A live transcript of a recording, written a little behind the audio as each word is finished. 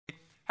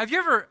Have you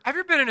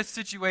ever been in a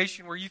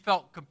situation where you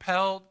felt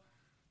compelled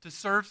to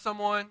serve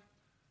someone?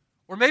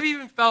 Or maybe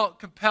even felt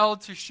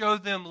compelled to show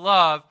them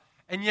love,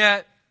 and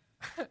yet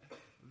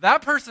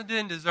that person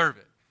didn't deserve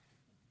it?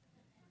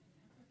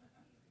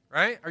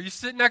 Right? Are you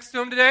sitting next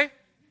to him today?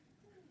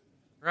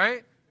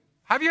 Right?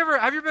 Have you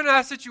ever been in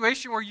that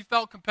situation where you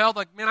felt compelled,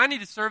 like, man, I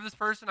need to serve this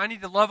person, I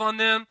need to love on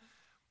them,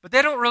 but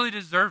they don't really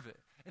deserve it?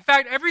 In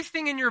fact,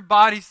 everything in your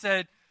body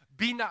said,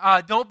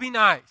 don't be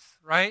nice,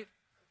 right?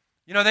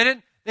 You know, they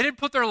didn't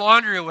put their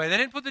laundry away, they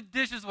didn't put the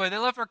dishes away, they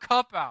left their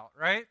cup out,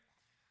 right?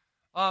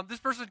 This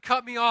person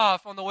cut me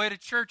off on the way to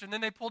church, and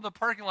then they pulled in the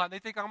parking lot, and they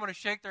think I'm going to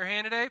shake their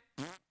hand today,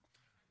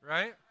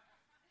 right?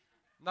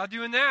 Not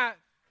doing that.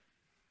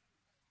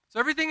 So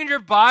everything in your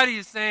body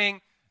is saying,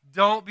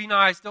 don't be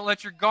nice, don't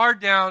let your guard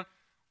down.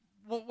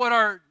 What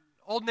our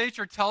old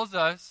nature tells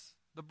us,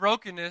 the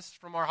brokenness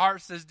from our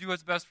heart says, do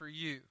what's best for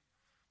you,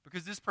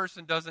 because this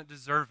person doesn't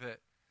deserve it.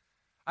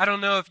 I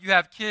don't know if you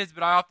have kids,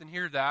 but I often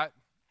hear that,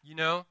 you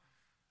know.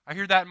 I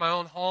hear that in my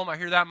own home, I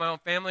hear that in my own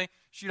family.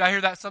 Shoot, I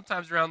hear that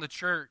sometimes around the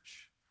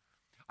church.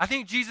 I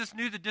think Jesus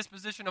knew the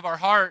disposition of our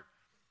heart,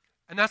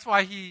 and that's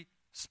why he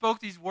spoke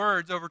these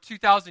words over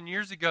 2,000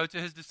 years ago to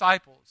his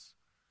disciples.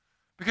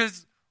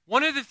 Because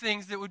one of the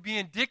things that would be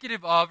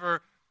indicative of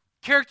or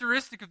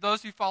characteristic of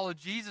those who follow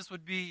Jesus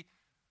would be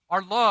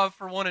our love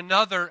for one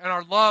another and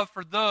our love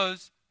for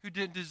those who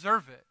didn't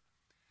deserve it.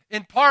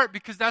 In part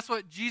because that's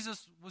what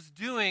Jesus was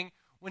doing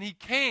when he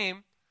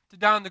came to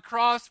die on the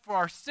cross for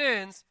our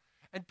sins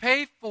and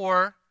pay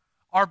for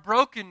our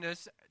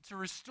brokenness to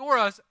restore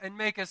us and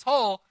make us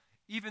whole,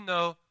 even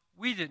though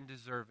we didn't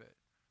deserve it.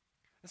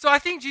 And so I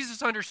think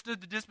Jesus understood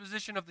the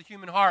disposition of the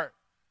human heart.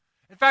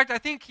 In fact, I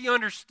think he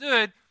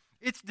understood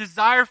its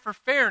desire for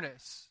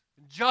fairness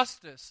and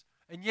justice,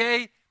 and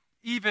yea,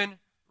 even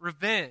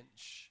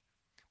revenge.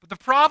 But the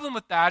problem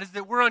with that is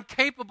that we're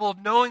incapable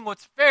of knowing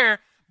what's fair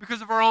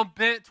because of our own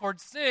bent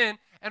towards sin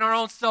and our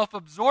own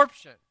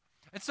self-absorption.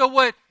 And so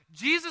what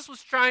Jesus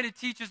was trying to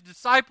teach his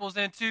disciples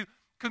and to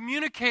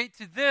communicate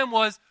to them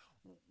was,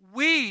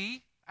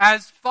 we,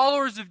 as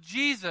followers of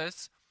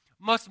Jesus,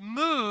 must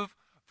move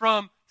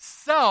from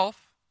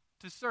self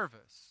to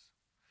service.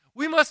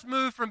 We must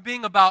move from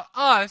being about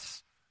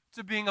us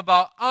to being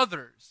about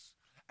others.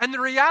 And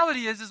the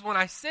reality is when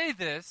I say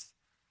this,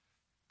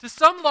 to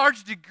some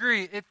large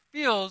degree, it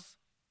feels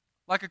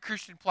like a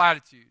Christian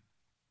platitude.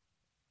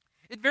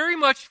 It very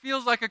much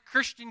feels like a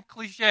Christian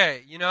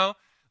cliche, you know?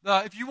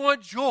 If you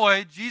want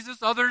joy, Jesus,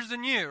 others,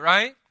 and you,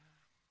 right?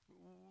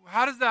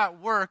 How does that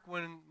work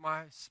when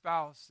my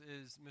spouse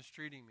is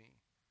mistreating me?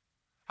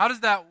 How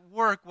does that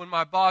work when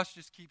my boss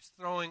just keeps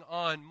throwing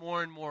on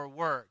more and more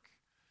work?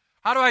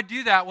 How do I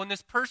do that when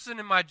this person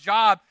in my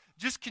job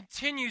just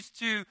continues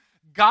to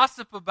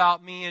gossip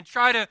about me and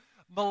try to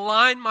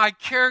malign my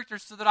character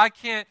so that I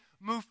can't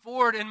move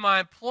forward in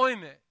my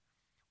employment?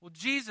 Well,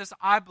 Jesus,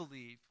 I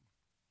believe,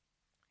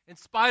 in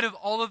spite of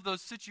all of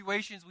those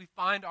situations we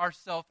find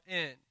ourselves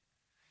in,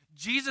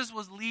 Jesus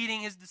was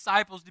leading his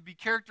disciples to be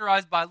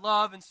characterized by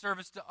love and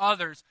service to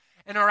others.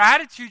 And our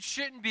attitude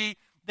shouldn't be,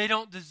 they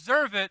don't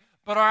deserve it,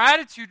 but our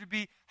attitude would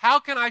be, how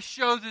can I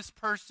show this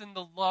person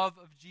the love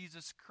of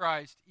Jesus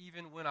Christ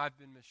even when I've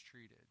been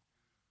mistreated?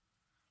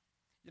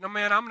 You know,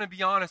 man, I'm going to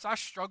be honest, I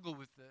struggle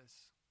with this.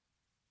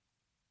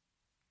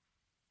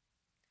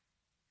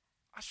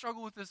 I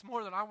struggle with this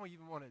more than I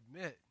even want to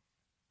admit.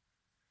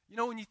 You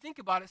know, when you think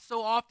about it,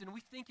 so often we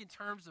think in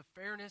terms of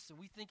fairness and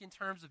we think in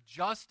terms of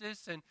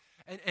justice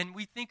and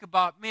we think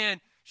about, man,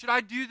 should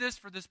I do this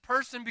for this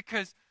person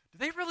because do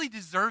they really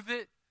deserve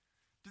it?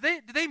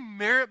 Do they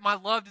merit my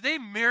love? Do they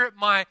merit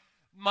my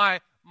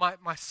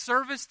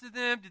service to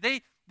them? Do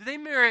they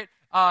merit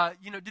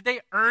did they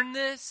earn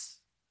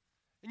this?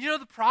 And you know,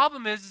 the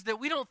problem is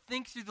that we don't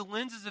think through the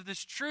lenses of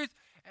this truth.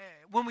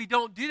 When we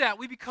don't do that,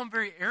 we become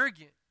very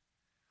arrogant.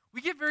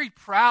 We get very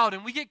proud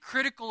and we get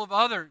critical of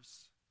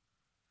others.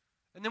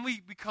 And then we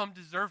become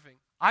deserving.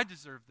 I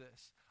deserve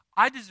this.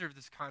 I deserve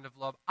this kind of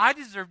love. I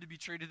deserve to be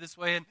treated this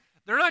way. And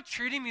they're not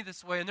treating me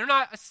this way. And they're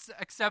not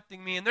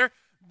accepting me. And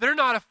they're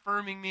not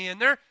affirming me.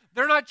 And they're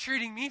not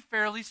treating me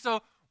fairly.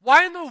 So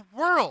why in the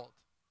world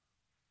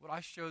would I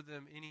show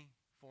them any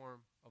form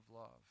of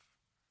love?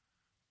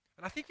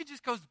 And I think it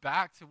just goes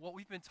back to what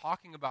we've been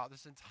talking about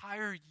this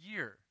entire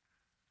year.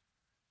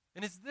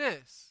 And it's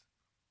this.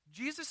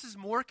 Jesus is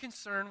more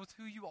concerned with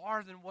who you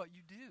are than what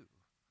you do.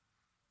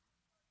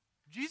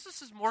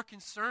 Jesus is more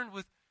concerned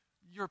with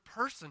your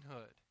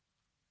personhood.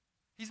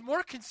 He's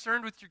more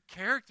concerned with your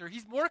character.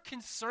 He's more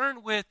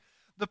concerned with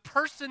the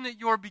person that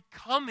you're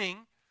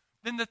becoming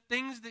than the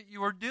things that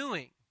you are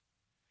doing.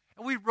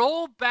 And we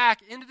roll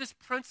back into this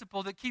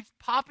principle that keeps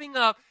popping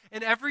up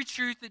in every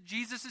truth that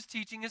Jesus is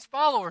teaching his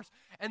followers.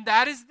 And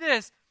that is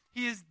this.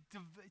 He is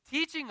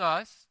teaching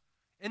us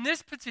in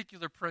this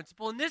particular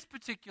principle, in this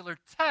particular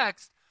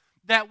text,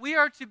 that we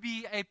are to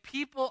be a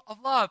people of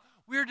love.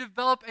 We are to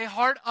develop a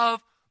heart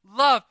of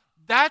love.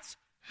 That's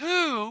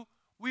who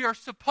we are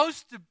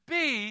supposed to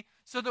be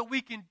so that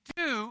we can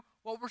do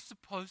what we're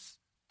supposed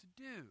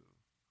to do.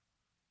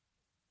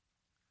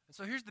 And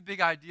so here's the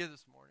big idea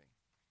this morning.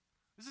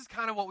 This is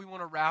kind of what we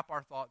want to wrap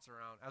our thoughts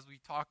around as we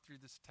talk through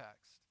this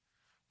text.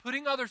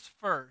 Putting others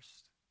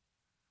first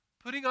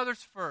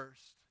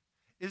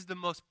is the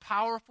most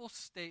powerful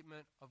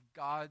statement of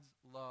God's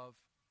love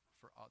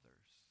for others.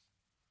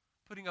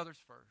 Putting others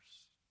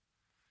first.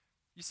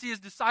 You see, as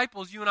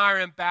disciples, you and I are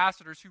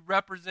ambassadors who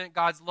represent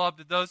God's love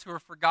to those who are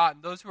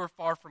forgotten, those who are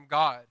far from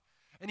God,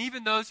 and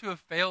even those who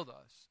have failed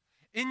us.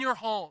 In your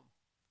home,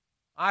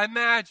 I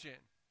imagine,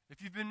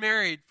 if you've been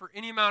married for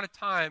any amount of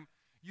time,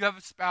 you have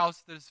a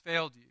spouse that has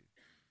failed you.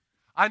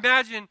 I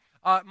imagine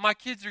my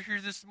kids are here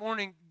this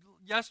morning.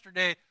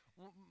 Yesterday,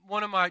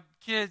 one of my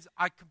kids,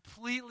 I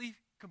completely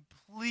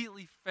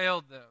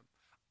failed them.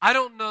 I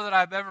don't know that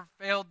I've ever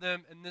failed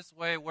them in this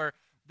way where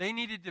they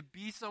needed to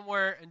be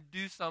somewhere and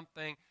do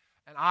something,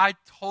 and I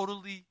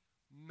totally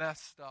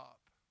messed up.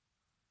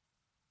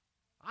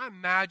 I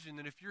imagine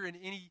that if you're in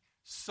any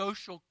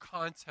social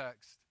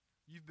context,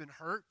 you've been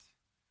hurt,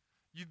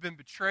 you've been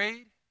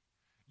betrayed,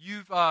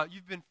 you've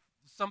been,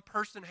 some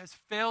person has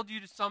failed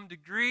you to some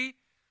degree,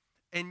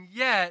 and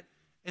yet,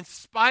 in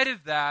spite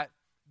of that,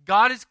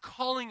 God is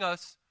calling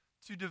us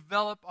to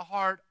develop a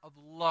heart of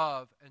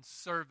love and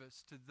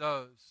service to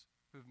those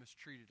who have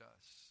mistreated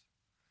us.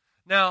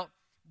 Now,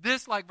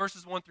 this, like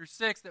verses 1 through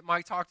 6 that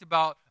Mike talked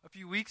about a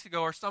few weeks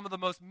ago, are some of the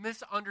most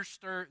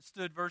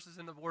misunderstood verses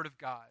in the Word of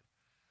God.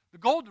 The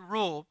golden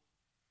rule,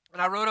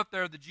 and I wrote up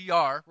there the GR,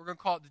 we're going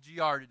to call it the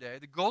GR today.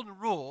 The golden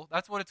rule,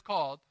 that's what it's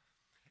called,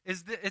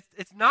 is that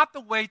it's not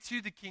the way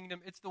to the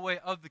kingdom, it's the way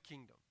of the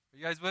kingdom. Are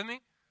you guys with me?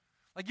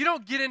 Like, you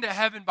don't get into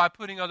heaven by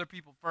putting other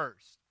people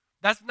first.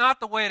 That's not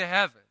the way to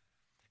heaven.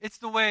 It's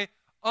the way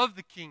of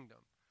the kingdom.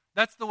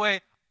 That's the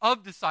way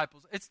of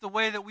disciples. It's the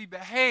way that we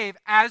behave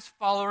as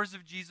followers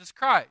of Jesus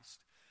Christ.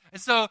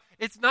 And so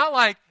it's not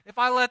like if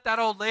I let that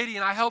old lady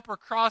and I help her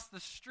cross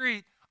the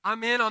street,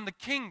 I'm in on the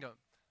kingdom.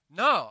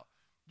 No.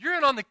 You're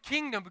in on the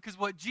kingdom because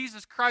what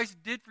Jesus Christ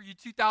did for you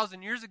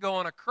 2,000 years ago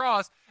on a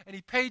cross, and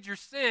he paid your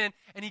sin,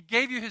 and he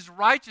gave you his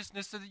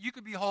righteousness so that you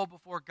could be whole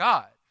before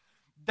God.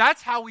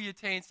 That's how we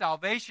attain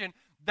salvation.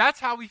 That's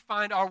how we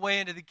find our way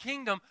into the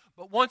kingdom.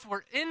 But once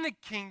we're in the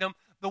kingdom,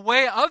 the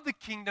way of the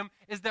kingdom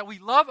is that we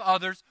love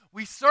others,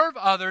 we serve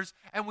others,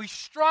 and we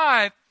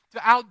strive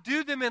to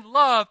outdo them in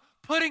love,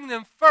 putting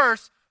them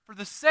first for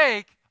the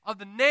sake of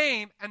the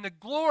name and the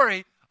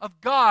glory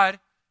of God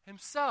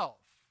himself.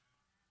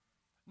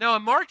 Now,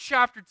 in Mark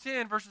chapter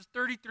 10, verses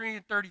 33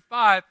 and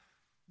 35,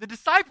 the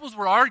disciples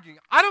were arguing.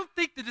 I don't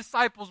think the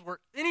disciples were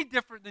any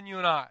different than you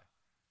and I.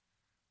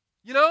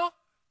 You know,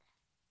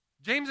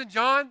 James and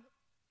John,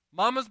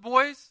 mama's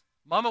boys.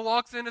 Mama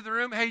walks into the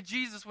room, hey,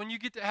 Jesus, when you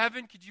get to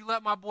heaven, could you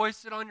let my boys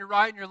sit on your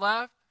right and your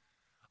left?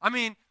 I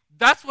mean,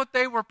 that's what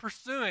they were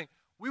pursuing.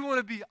 We want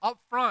to be up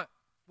front.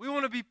 We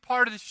want to be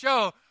part of the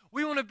show.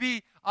 We want to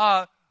be,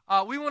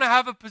 we want to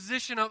have a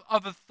position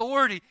of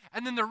authority.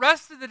 And then the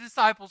rest of the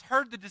disciples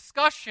heard the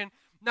discussion.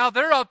 Now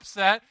they're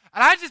upset.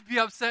 And I'd just be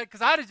upset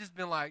because I'd have just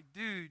been like,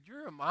 dude,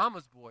 you're a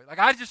mama's boy. Like,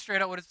 I just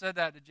straight up would have said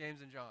that to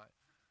James and John.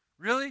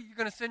 Really? You're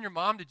going to send your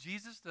mom to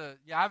Jesus to,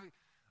 you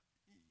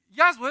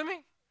guys with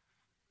me?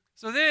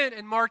 So then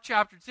in Mark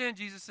chapter 10,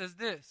 Jesus says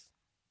this,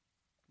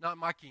 not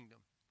my kingdom.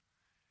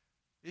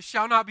 It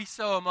shall not be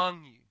so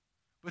among you.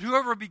 But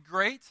whoever be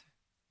great,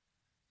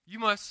 you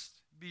must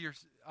be your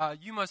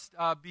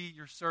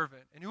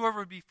servant. And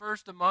whoever be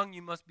first among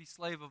you must be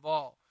slave of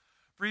all.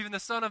 For even the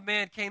Son of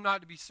Man came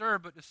not to be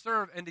served, but to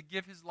serve and to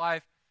give his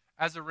life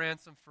as a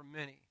ransom for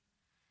many.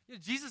 You know,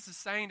 Jesus is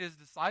saying to his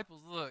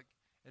disciples, look,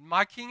 in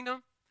my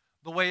kingdom,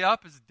 the way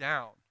up is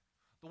down.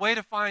 The way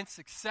to find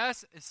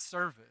success is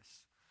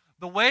service.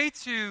 The way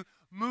to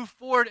move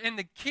forward in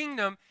the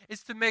kingdom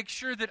is to make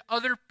sure that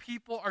other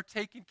people are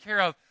taken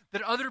care of,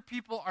 that other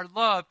people are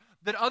loved,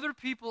 that other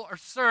people are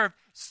served,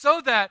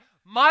 so that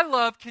my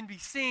love can be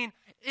seen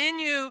in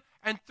you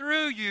and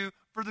through you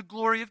for the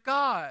glory of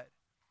God.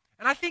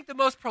 And I think the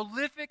most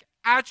prolific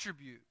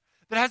attribute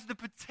that has the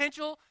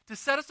potential to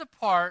set us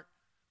apart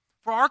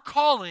for our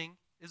calling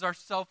is our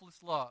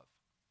selfless love.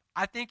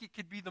 I think it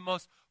could be the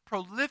most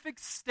prolific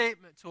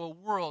statement to a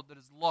world that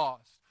is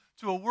lost,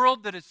 to a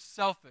world that is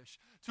selfish,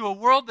 to a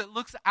world that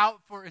looks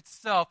out for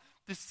itself,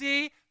 to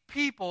see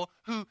people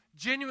who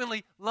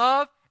genuinely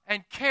love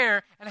and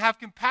care and have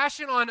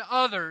compassion on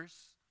others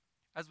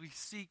as we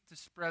seek to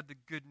spread the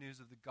good news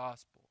of the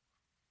gospel.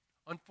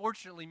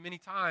 Unfortunately, many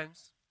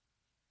times,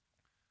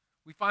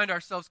 we find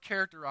ourselves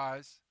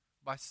characterized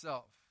by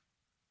self.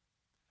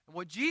 And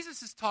what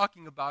Jesus is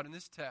talking about in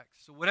this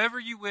text, so whatever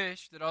you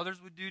wish that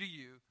others would do to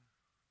you,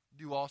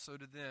 do also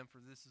to them, for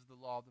this is the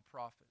law of the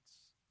prophets.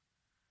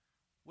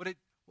 What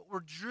we're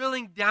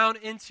drilling down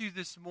into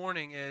this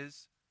morning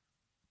is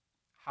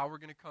how we're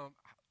going to come.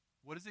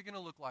 What is it going to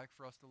look like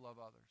for us to love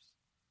others?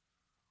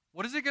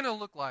 What is it going to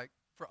look like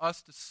for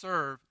us to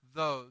serve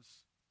those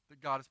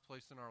that God has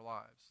placed in our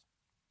lives?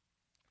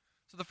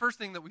 So the first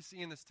thing that we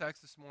see in this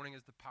text this morning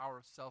is the power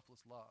of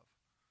selfless love.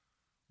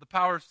 The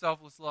power of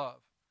selfless love.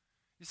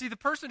 You see, the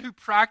person who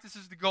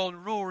practices the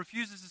golden rule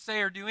refuses to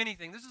say or do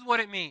anything. This is what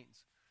it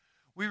means.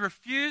 We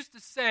refuse to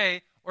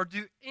say or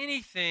do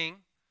anything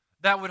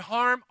that would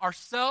harm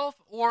ourselves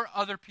or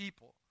other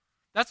people.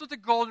 That's what the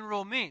golden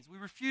rule means. We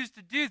refuse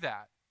to do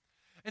that.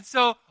 And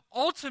so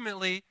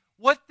ultimately,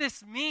 what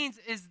this means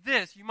is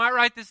this. You might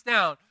write this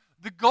down.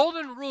 The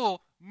golden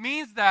rule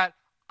means that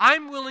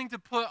I'm willing to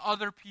put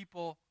other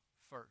people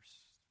first.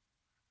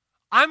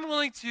 I'm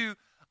willing to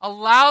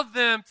allow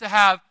them to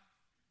have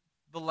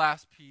the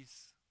last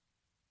piece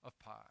of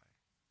pie.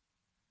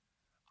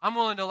 I'm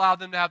willing to allow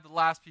them to have the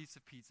last piece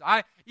of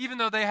pizza. Even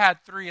though they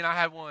had 3 and I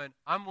had 1,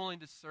 I'm willing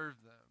to serve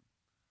them.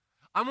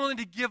 I'm willing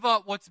to give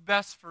up what's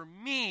best for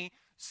me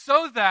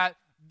so that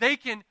they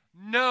can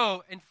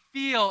know and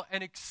feel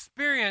and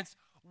experience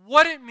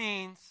what it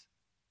means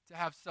to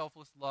have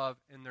selfless love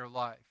in their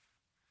life.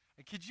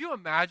 And could you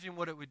imagine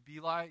what it would be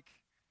like?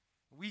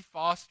 We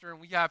foster and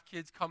we have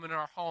kids come in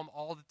our home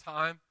all the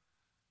time.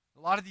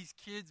 A lot of these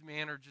kids,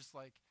 man, are just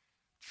like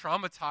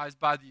traumatized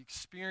by the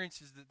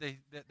experiences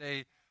that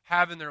they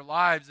have in their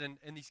lives, and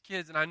these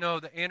kids, and I know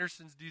the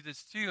Andersons do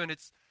this too, and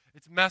it's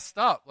messed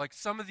up. Like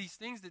some of these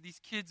things that these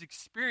kids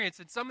experience,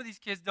 and some of these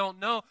kids don't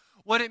know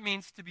what it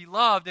means to be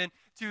loved and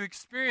to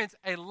experience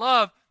a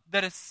love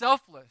that is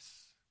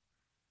selfless.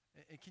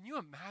 And can you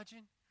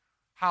imagine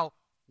how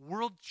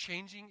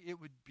world-changing it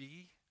would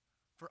be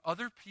for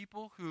other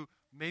people who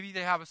maybe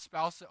they have a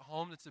spouse at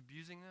home that's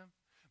abusing them?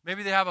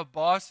 Maybe they have a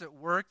boss at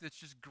work that's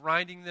just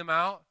grinding them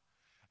out.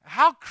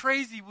 How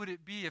crazy would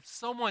it be if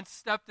someone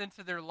stepped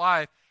into their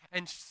life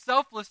and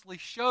selflessly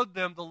showed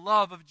them the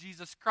love of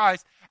Jesus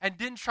Christ and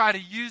didn't try to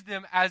use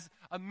them as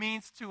a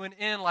means to an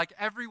end like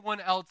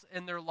everyone else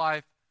in their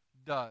life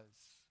does?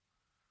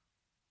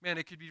 Man,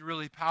 it could be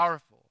really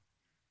powerful.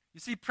 You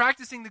see,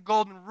 practicing the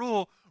golden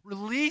rule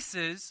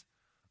releases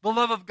the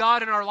love of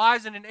God in our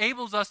lives and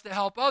enables us to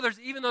help others,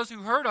 even those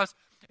who hurt us.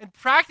 And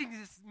practicing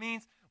this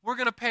means we're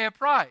going to pay a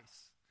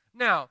price.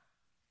 Now,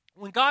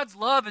 when God's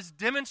love is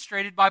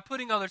demonstrated by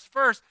putting others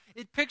first,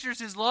 it pictures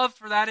his love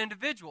for that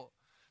individual.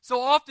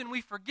 So often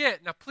we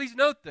forget, now please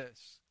note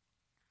this,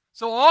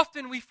 so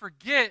often we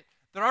forget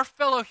that our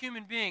fellow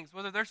human beings,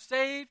 whether they're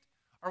saved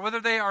or whether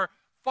they are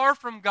far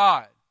from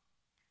God,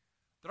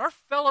 that our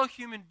fellow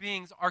human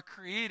beings are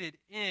created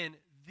in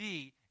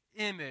the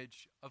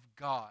image of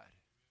God.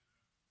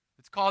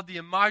 It's called the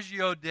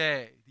Imagio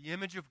Dei, the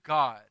image of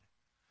God.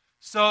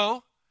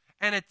 So,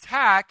 an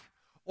attack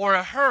or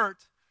a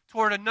hurt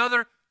toward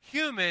another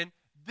human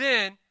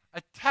then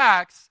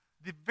attacks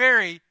the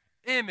very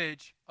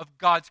image of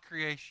God's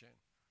creation.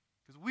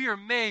 Because we are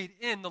made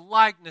in the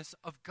likeness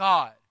of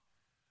God.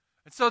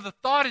 And so the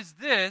thought is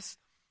this: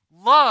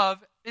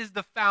 love is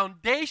the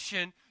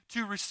foundation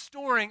to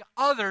restoring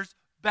others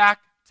back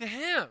to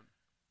Him.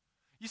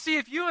 You see,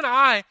 if you and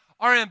I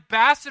are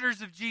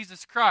ambassadors of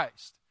Jesus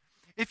Christ,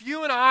 if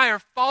you and I are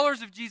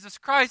followers of Jesus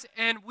Christ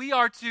and we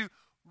are to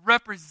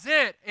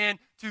represent and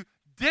to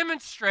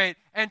demonstrate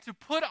and to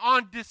put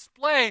on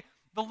display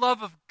the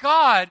love of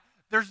God,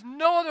 there's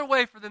no other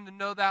way for them to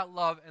know that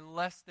love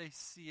unless they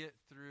see it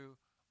through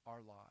our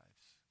lives.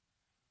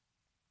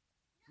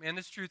 Man,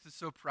 this truth is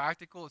so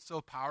practical, it's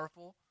so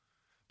powerful.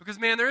 Because,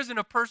 man, there isn't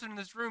a person in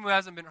this room who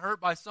hasn't been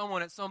hurt by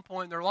someone at some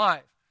point in their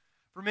life.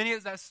 For many,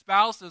 it's that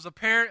spouse, as a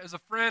parent, as a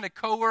friend, a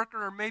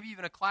coworker, or maybe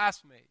even a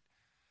classmate.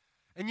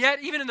 And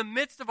yet, even in the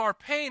midst of our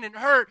pain and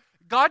hurt,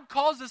 God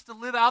calls us to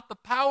live out the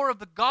power of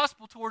the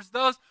gospel towards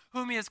those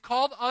whom He has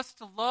called us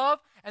to love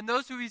and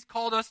those who He's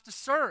called us to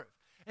serve.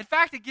 In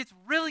fact, it gets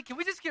really, can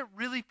we just get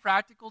really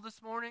practical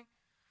this morning?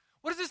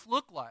 What does this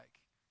look like?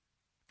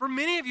 For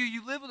many of you,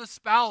 you live with a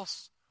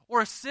spouse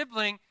or a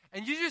sibling,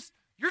 and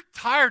you're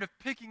tired of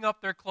picking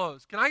up their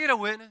clothes. Can I get a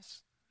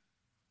witness?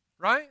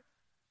 Right?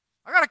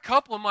 I got a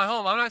couple in my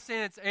home. I'm not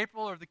saying it's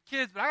April or the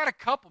kids, but I got a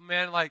couple,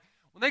 man. Like,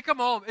 when they come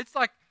home, it's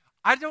like,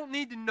 I don't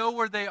need to know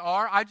where they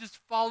are. I just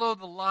follow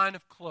the line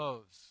of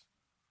clothes.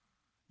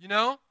 You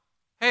know?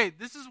 Hey,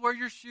 this is where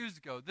your shoes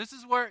go. This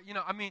is where,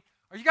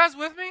 are you guys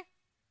with me?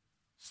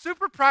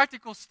 Super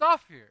practical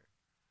stuff here.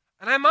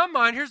 And in my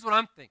mind, here's what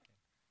I'm thinking.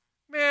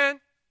 Man,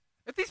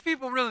 if these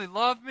people really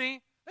love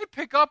me, they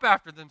pick up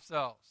after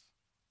themselves.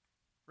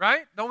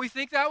 Right? Don't we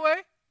think that way?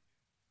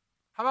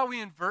 How about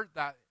we invert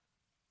that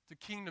to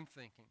kingdom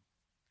thinking?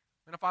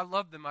 And if I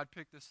loved them, I'd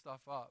pick this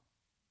stuff up.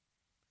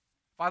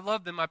 If I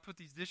loved them, I'd put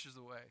these dishes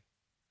away.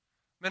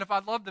 Man, if I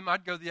loved them,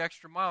 I'd go the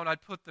extra mile and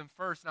I'd put them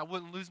first, and I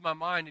wouldn't lose my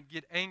mind and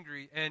get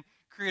angry and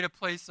create a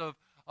place of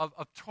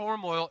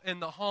turmoil in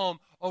the home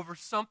over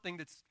something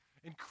that's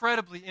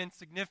incredibly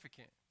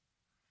insignificant.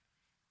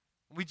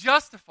 We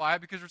justify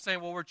it because we're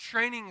saying, well, we're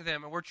training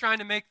them and we're trying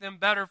to make them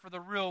better for the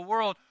real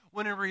world,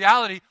 when in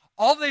reality,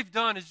 all they've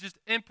done is just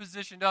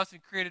impositioned us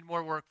and created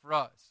more work for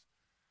us.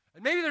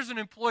 And maybe there's an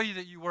employee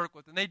that you work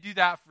with and they do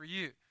that for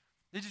you.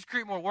 They just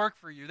create more work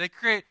for you. They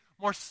create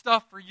more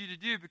stuff for you to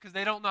do because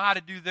they don't know how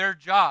to do their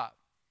job.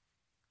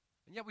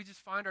 And yet we just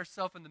find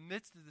ourselves in the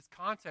midst of this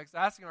context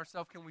asking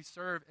ourselves, can we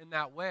serve in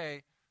that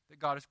way that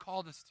God has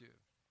called us to?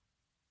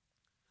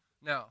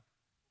 Now,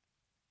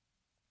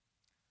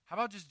 how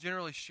about just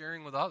generally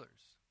sharing with others?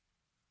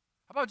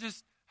 How about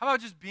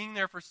just being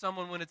there for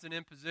someone when it's an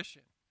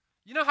imposition?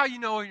 You know how you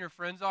know when your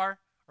friends are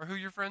or who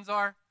your friends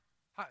are?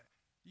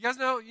 You guys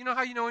know, you know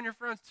how you know when your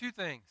friends? Two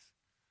things.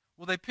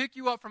 Will they pick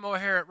you up from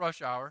O'Hare at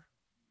rush hour?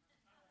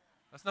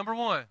 That's number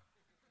one.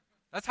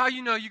 That's how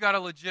you know you got a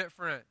legit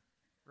friend,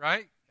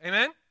 right?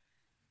 Amen?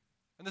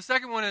 And the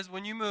second one is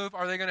when you move,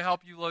 are they going to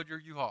help you load your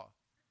U-Haul?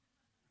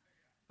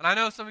 And I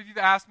know some of you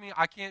have asked me,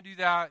 I can't do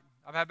that.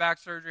 I've had back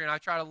surgery, and I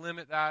try to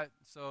limit that.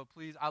 So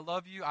please, I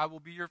love you. I will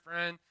be your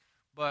friend.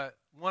 But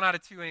 1 out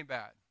of 2 ain't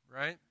bad,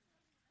 right?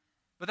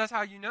 But that's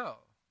how you know.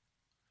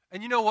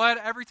 And you know what?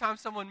 Every time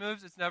someone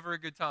moves, it's never a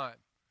good time.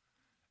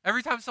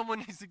 Every time someone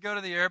needs to go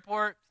to the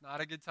airport, it's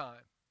not a good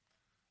time.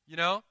 You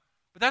know?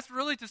 But that's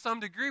really, to some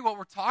degree, what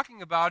we're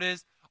talking about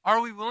is,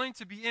 are we willing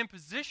to be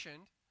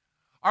impositioned?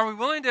 Are we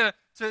willing to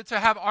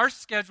have our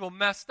schedule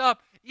messed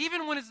up,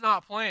 even when it's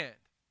not planned?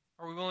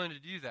 Are we willing to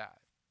do that?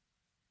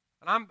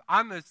 And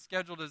I'm as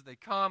scheduled as they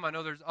come. I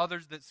know there's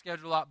others that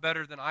schedule a lot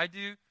better than I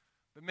do.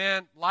 But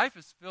man, life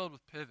is filled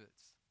with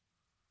pivots.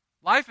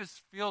 Life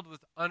is filled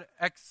with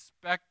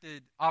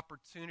unexpected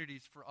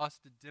opportunities for us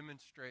to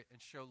demonstrate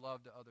and show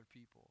love to other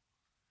people.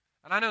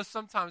 And I know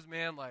sometimes,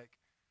 man, like,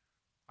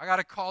 I got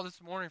a call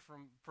this morning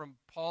from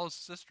Paul's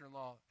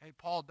sister-in-law. Hey,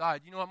 Paul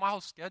died. You know what? My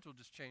whole schedule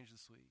just changed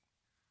this week.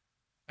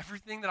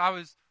 Everything that I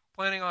was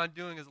planning on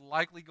doing is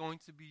likely going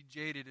to be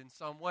jaded in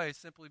some way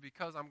simply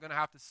because I'm going to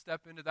have to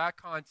step into that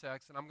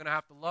context and I'm going to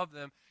have to love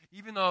them,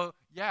 even though,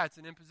 yeah, it's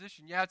an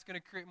imposition. Yeah, it's going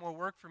to create more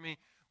work for me,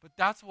 but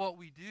that's what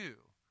we do.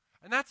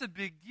 And that's a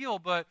big deal,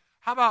 but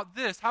how about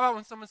this? How about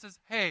when someone says,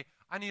 hey,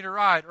 I need a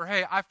ride, or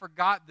hey, I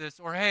forgot this,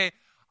 or hey,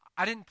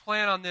 I didn't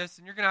plan on this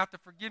and you're going to have to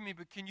forgive me,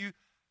 but can you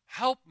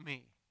help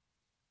me?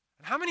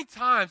 And how many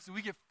times do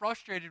we get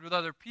frustrated with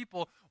other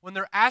people when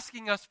they're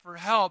asking us for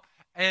help?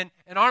 And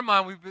in our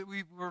mind,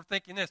 we were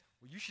thinking this,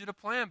 well, you should have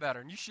planned better,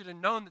 and you should have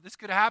known that this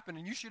could happen,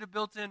 and you should have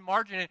built in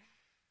margin.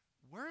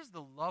 Where's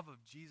the love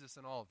of Jesus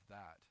in all of that?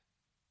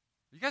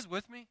 Are you guys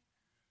with me?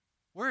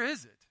 Where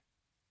is it?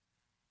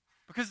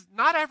 Because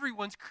not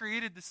everyone's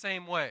created the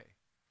same way.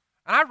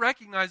 And I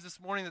recognize this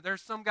morning that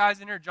there's some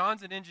guys in here.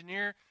 John's an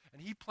engineer,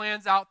 and he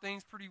plans out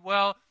things pretty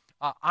well.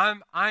 I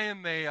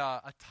am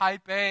a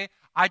type A.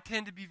 I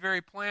tend to be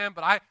very planned,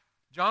 but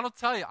John will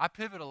tell you, I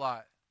pivot a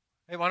lot.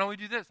 Hey, why don't we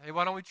do this? Hey,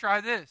 why don't we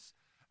try this?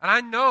 And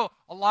I know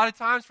a lot of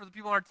times for the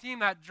people on our team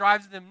that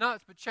drives them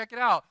nuts, but check it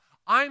out.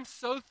 I'm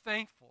so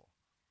thankful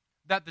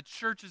that the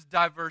church is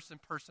diverse in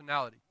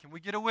personality. Can we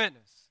get a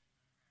witness?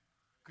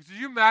 Because could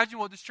you imagine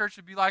what this church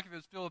would be like if it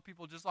was filled with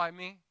people just like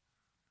me?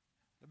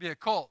 It'd be a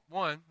cult,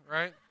 one,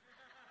 right?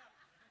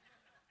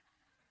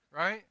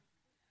 Right?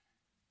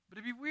 But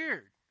it'd be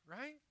weird,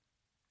 right?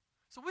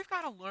 So we've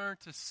got to learn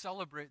to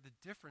celebrate the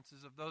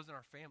differences of those in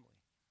our family.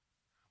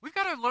 We've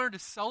got to learn to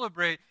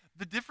celebrate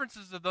the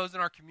differences of those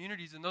in our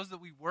communities and those that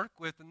we work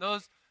with and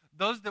those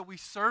that we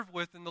serve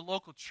with in the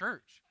local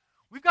church.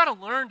 We've got to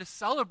learn to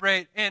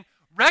celebrate and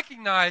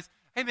recognize,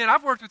 hey, man,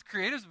 I've worked with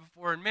creatives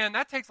before, and, man,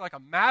 that takes like a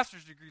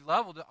master's degree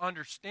level to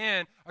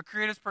understand a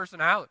creative's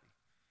personality,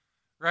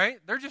 right?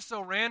 They're just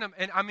so random.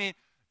 And, I mean,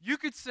 you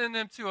could send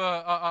them to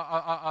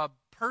a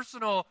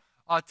personal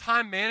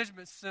time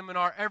management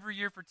seminar every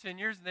year for 10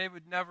 years, and they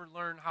would never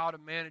learn how to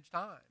manage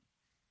time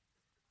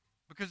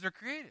because they're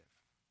creative.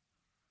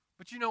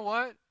 But you know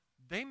what?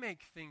 They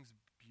make things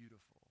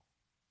beautiful.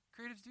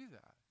 Creatives do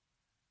that.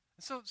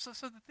 And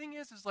so the thing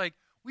is like,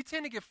 we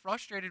tend to get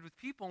frustrated with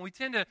people, and we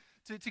tend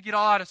to get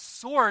all out of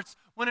sorts,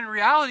 when in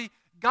reality,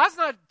 God's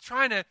not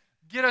trying to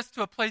get us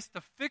to a place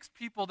to fix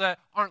people that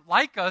aren't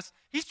like us.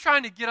 He's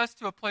trying to get us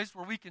to a place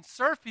where we can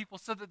serve people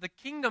so that the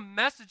kingdom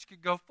message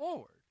could go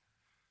forward.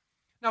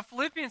 Now,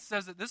 Philippians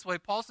says it this way.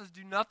 Paul says,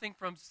 do nothing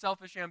from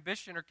selfish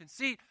ambition or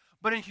conceit,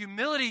 but in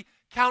humility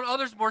count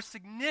others more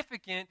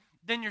significant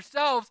than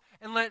yourselves,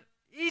 and let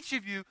each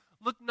of you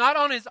look not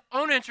on his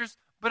own interests,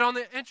 but on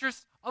the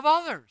interests of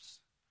others.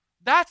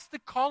 That's the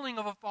calling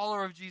of a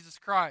follower of Jesus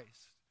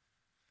Christ.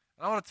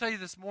 And I want to tell you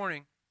this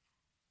morning,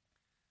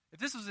 if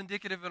this was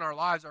indicative in our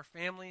lives, our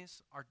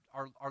families,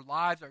 our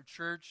lives, our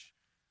church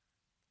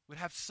would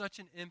have such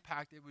an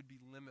impact, it would be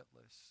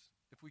limitless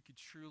if we could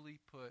truly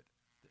put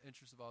the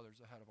interests of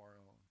others ahead of our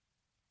own.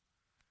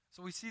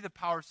 So we see the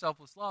power of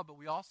selfless love, but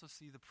we also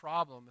see the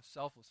problem of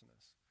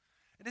selflessness.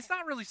 And it's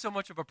not really so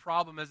much of a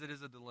problem as it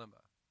is a dilemma.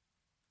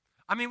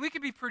 I mean, we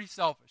can be pretty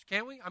selfish,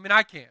 can't we? I mean,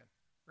 I can,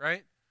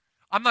 right?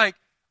 I'm like,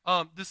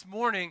 this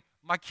morning,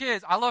 my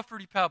kids, I love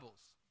Fruity Pebbles.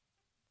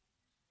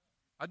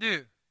 I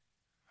do.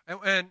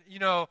 And, you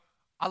know,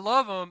 I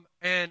love them,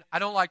 and I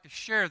don't like to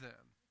share them.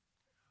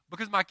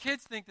 Because my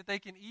kids think that they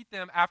can eat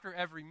them after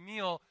every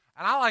meal,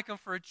 and I like them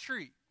for a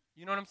treat.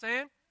 You know what I'm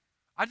saying?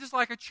 I just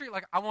like a treat.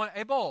 Like, I want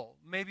a bowl,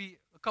 maybe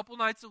a couple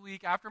nights a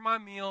week after my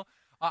meal.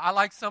 I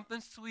like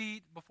something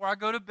sweet before I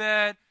go to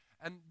bed,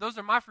 and those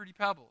are my Fruity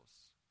Pebbles.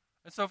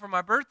 And so for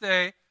my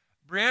birthday,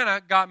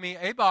 Brianna got me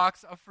a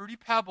box of Fruity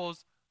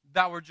Pebbles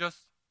that were just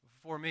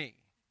for me,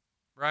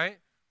 right?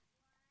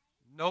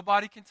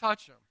 Nobody can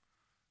touch them.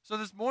 So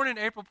this morning,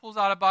 April pulls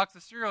out a box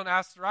of cereal and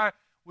asks Soraya,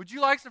 would you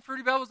like some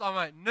Fruity Pebbles? I'm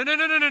like, no.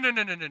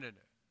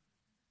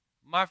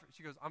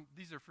 She goes,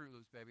 these are Fruit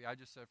Loops, baby. I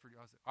just said Fruity.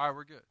 I said, all right,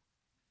 we're good.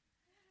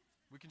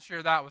 We can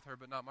share that with her,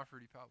 but not my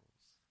Fruity Pebbles.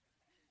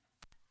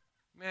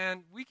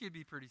 Man, we could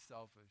be pretty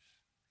selfish.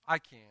 I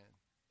can.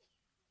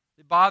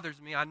 It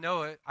bothers me. I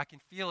know it. I can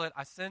feel it.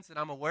 I sense it.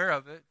 I'm aware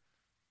of it.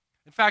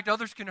 In fact,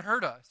 others can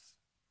hurt us.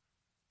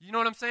 You know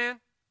what I'm saying?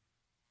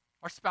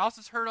 Our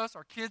spouses hurt us.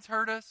 Our kids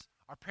hurt us.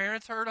 Our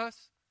parents hurt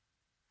us.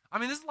 I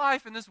mean, this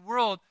life in this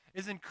world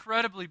is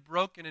incredibly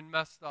broken and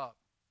messed up.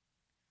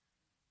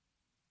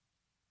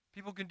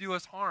 People can do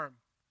us harm.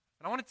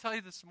 And I want to tell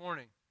you this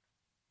morning,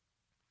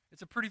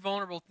 it's a pretty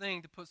vulnerable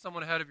thing to put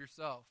someone ahead of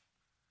yourself.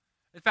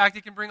 In fact,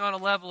 it can bring on a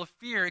level of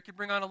fear. It can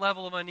bring on a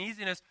level of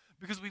uneasiness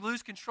because we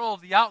lose control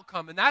of the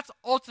outcome. And that's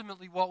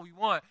ultimately what we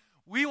want.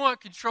 We want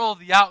control of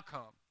the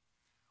outcome.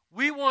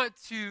 We want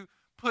to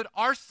put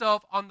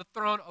ourselves on the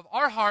throne of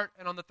our heart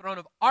and on the throne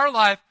of our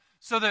life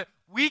so that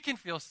we can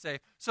feel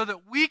safe, so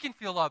that we can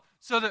feel loved,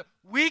 so that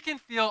we can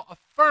feel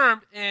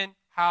affirmed in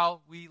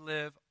how we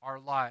live our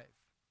life.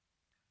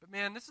 But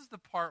man, this is the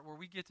part where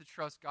we get to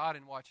trust God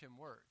and watch Him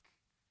work.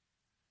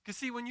 Because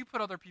see, when you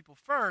put other people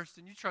first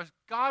and you trust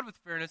God with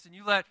fairness and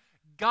you let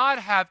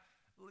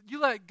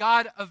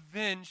God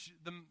avenge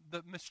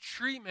the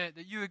mistreatment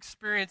that you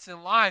experience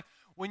in life,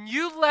 when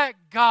you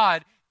let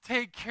God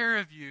take care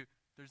of you,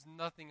 there's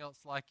nothing else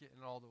like it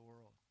in all the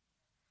world.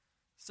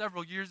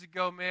 Several years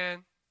ago,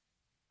 man,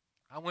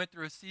 I went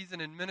through a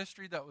season in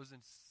ministry that was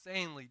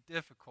insanely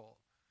difficult.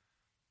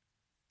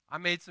 I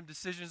made some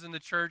decisions in the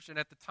church, and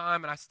at the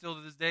time, and I still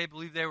to this day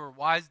believe they were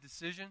wise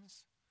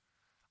decisions.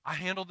 I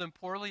handled them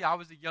poorly. I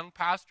was a young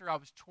pastor. I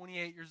was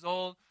 28 years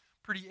old,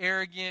 pretty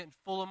arrogant and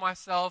full of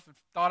myself, and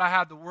thought I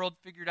had the world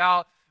figured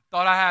out,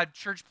 thought I had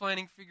church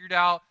planning figured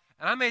out,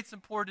 and I made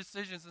some poor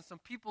decisions, and some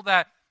people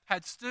that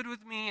had stood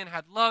with me and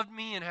had loved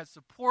me and had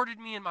supported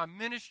me in my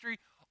ministry,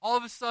 all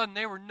of a sudden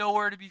they were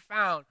nowhere to be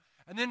found.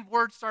 And then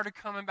word started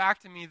coming back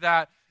to me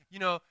that,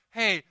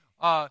 hey,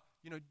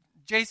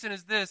 Jason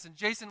is this, and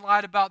Jason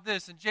lied about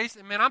this, and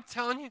Jason, man, I'm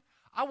telling you,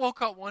 I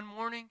woke up one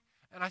morning,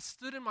 and I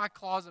stood in my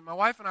closet. My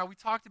wife and I, we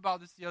talked about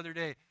this the other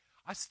day.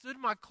 I stood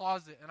in my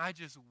closet, and I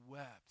just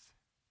wept.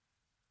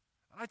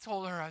 And I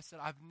told her, I said,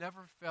 I've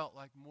never felt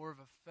like more of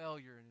a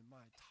failure in my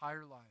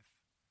entire life.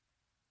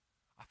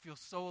 I feel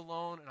so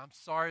alone, and I'm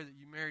sorry that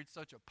you married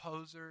such a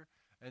poser,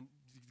 and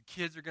the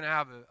kids are going to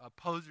have a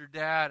poser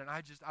dad, and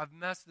I've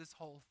messed this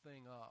whole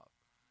thing up.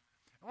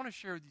 I want to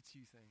share with you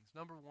two things.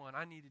 Number one,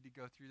 I needed to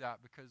go through that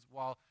because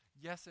while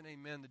yes and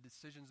amen, the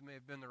decisions may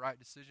have been the right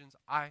decisions,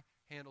 I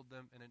handled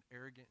them in an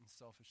arrogant and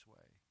selfish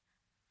way.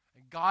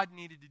 And God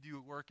needed to do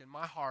a work in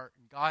my heart,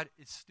 and God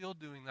is still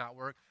doing that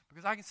work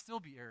because I can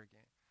still be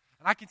arrogant,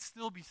 and I can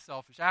still be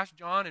selfish. Ask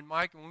John and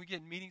Mike, and when we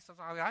get in meetings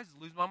sometimes, I just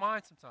lose my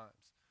mind sometimes.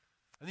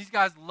 And these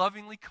guys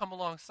lovingly come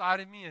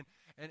alongside of me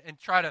and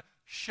try to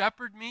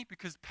shepherd me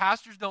because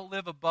pastors don't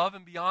live above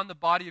and beyond the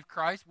body of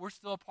Christ. We're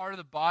still a part of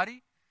the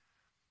body.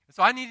 And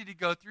so I needed to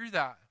go through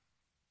that.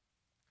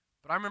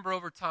 But I remember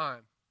over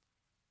time,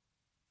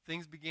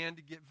 things began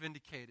to get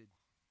vindicated.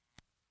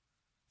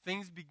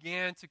 Things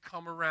began to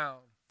come around.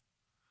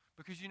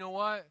 Because you know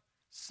what?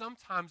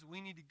 Sometimes we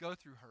need to go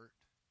through hurt.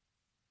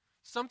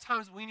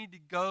 Sometimes we need to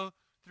go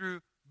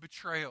through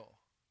betrayal.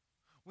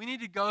 We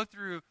need to go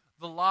through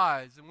the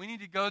lies, and we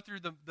need to go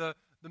through the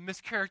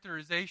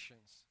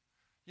mischaracterizations.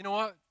 You know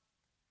what?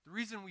 The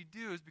reason we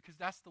do is because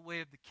that's the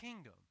way of the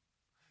kingdom.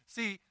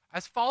 See,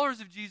 as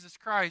followers of Jesus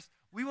Christ,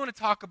 we want to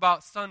talk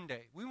about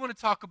Sunday. We want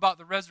to talk about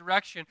the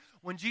resurrection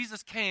when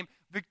Jesus came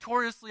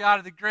victoriously out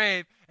of the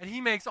grave, and He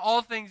makes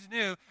all things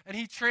new, and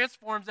He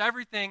transforms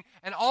everything,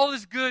 and all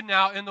is good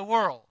now in the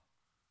world.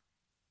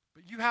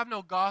 But you have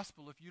no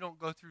gospel if you don't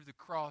go through the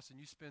cross and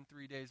you spend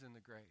 3 days in the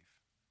grave.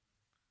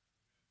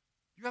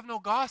 You have no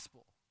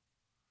gospel.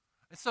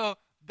 And so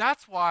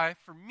that's why,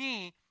 for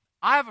me,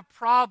 I have a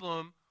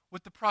problem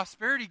with the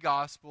prosperity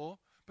gospel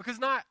because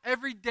not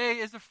every day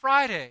is a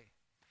Friday.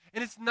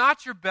 And it's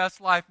not your best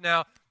life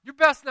now. Your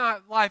best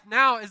life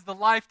now is the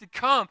life to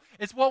come.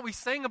 It's what we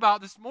sang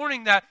about this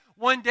morning, that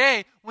one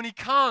day when He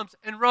comes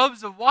in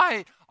robes of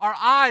white, our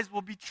eyes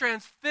will be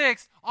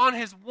transfixed on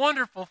His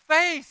wonderful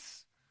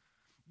face.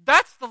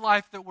 That's the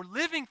life that we're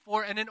living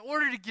for. And in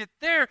order to get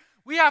there,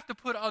 we have to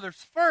put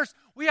others first.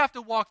 We have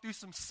to walk through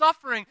some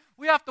suffering.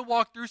 We have to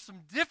walk through some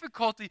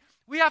difficulty.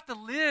 We have to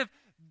live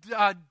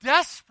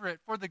desperate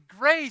for the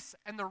grace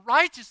and the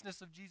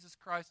righteousness of Jesus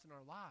Christ in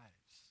our lives.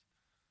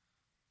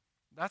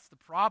 That's the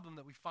problem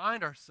that we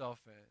find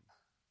ourselves in.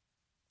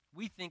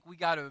 We think we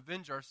got to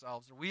avenge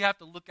ourselves, or we have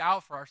to look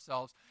out for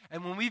ourselves.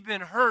 And when we've been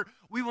hurt,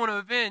 we want to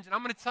avenge. And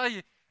I'm going to tell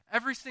you,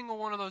 every single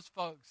one of those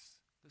folks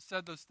that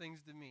said those things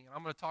to me, and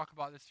I'm going to talk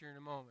about this here in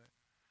a moment,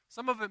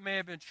 some of it may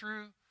have been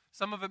true.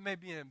 Some of it may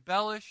be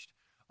embellished.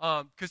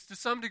 Because to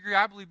some degree,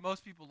 I believe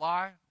most people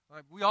lie.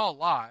 Like, we all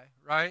lie,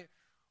 right?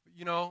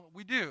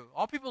 We do.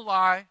 All people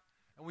lie,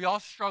 and we all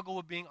struggle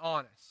with being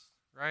honest,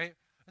 right?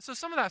 And so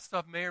some of that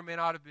stuff may or may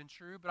not have been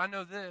true, but I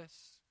know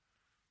this.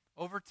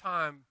 Over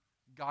time,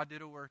 God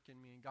did a work in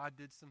me, and God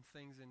did some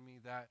things in me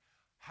that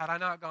Had I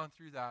not gone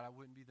through that, I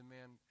wouldn't be the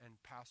man and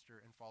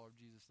pastor and follower of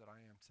Jesus that I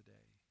am today.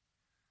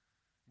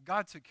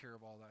 God took care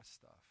of all that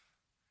stuff.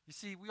 You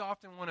see, we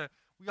often want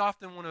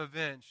to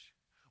avenge.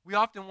 We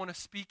often want to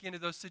speak into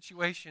those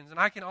situations. And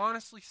I can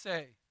honestly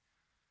say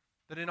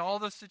that in all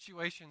those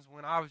situations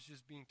when I was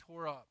just being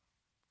tore up,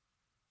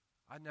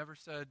 I never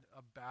said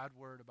a bad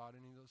word about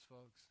any of those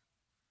folks.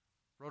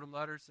 Wrote them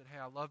letters, said, hey,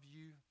 I love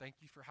you. Thank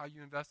you for how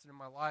you invested in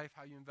my life,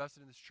 how you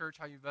invested in this church,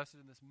 how you invested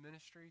in this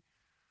ministry.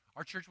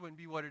 Our church wouldn't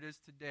be what it is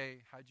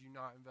today had you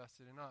not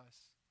invested in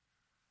us.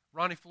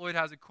 Ronnie Floyd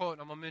has a quote,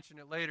 and I'm going to mention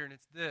it later, and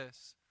it's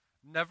this: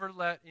 never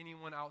let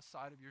anyone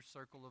outside of your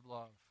circle of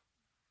love.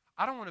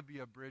 I don't want to be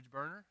a bridge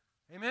burner.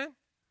 Amen?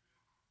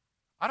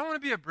 I don't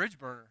want to be a bridge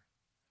burner.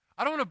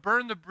 I don't want to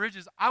burn the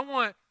bridges. I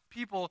want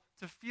people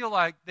to feel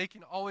like they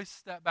can always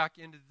step back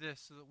into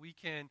this so that we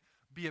can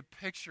be a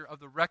picture of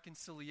the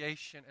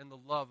reconciliation and the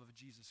love of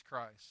Jesus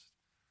Christ.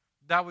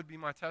 That would be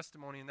my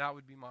testimony, and that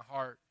would be my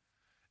heart.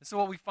 And so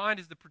what we find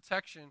is the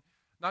protection,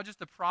 not just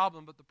the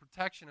problem, but the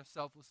protection of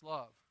selfless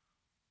love.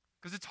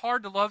 Because it's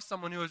hard to love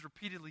someone who has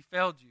repeatedly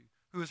failed you,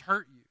 who has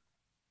hurt you.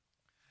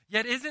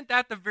 Yet isn't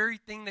that the very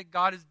thing that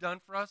God has done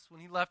for us when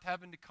he left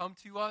heaven to come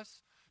to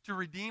us, to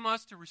redeem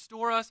us, to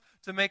restore us,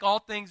 to make all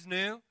things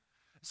new?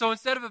 So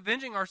instead of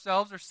avenging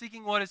ourselves or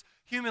seeking what is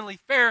humanly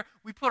fair,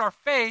 we put our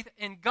faith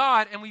in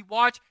God and we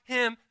watch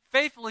him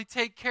faithfully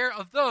take care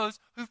of those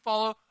who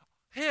follow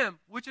him,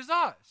 which is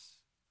us.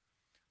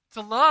 To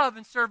love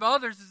and serve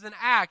others is an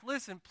act.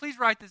 Listen, please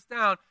write this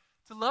down.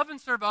 To love and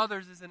serve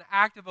others is an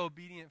act of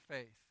obedient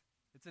faith.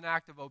 It's an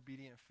act of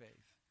obedient faith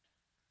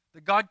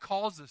that God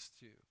calls us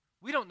to.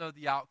 We don't know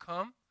the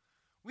outcome.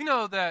 We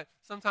know that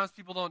sometimes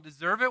people don't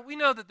deserve it. We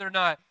know that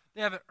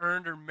they haven't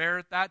earned or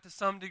merit that to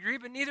some degree,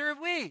 but neither have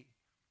we.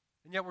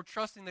 And yet we're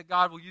trusting that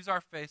God will use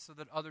our faith so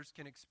that others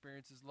can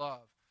experience his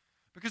love.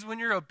 Because when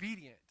you're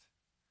obedient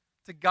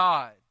to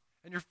God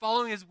and you're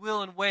following his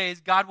will and ways,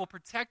 God will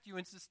protect you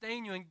and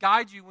sustain you and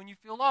guide you when you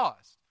feel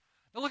lost.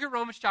 Now look at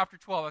Romans chapter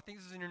 12. I think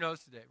this is in your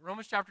notes today.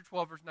 Romans chapter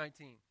 12, verse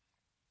 19.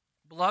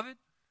 Beloved,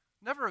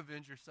 never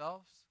avenge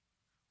yourselves.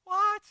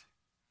 What?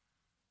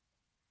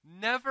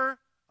 Never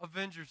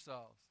avenge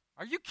yourselves.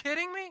 Are you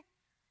kidding me?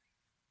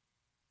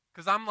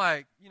 Because I'm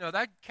like,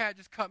 that cat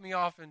just cut me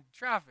off in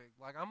traffic.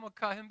 Like, I'm going to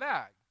cut him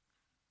back.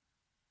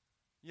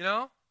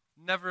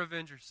 Never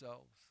avenge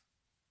yourselves,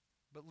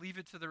 but leave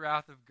it to the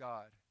wrath of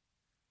God.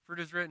 For it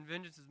is written,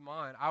 vengeance is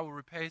mine, I will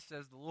repay,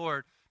 says the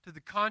Lord. To the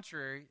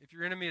contrary, if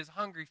your enemy is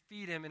hungry,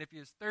 feed him, and if he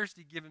is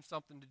thirsty, give him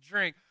something to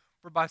drink.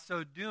 For by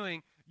so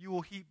doing, you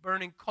will heap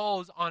burning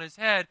coals on his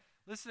head.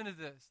 Listen to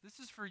this. This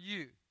is for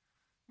you.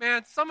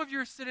 Man, some of you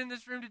are sitting in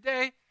this room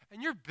today,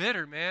 and you're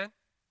bitter, man.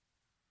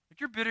 Like,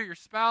 you're bitter at your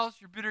spouse,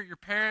 you're bitter at your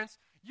parents.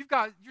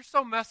 You're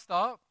so messed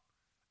up.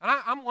 And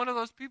I'm one of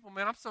those people,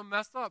 man. I'm so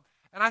messed up.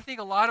 And I think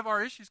a lot of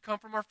our issues come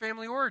from our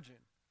family origin.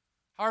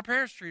 How our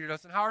parents treated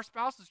us and how our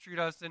spouses treat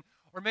us.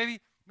 Or maybe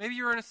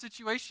you're in a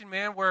situation,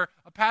 man, where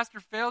a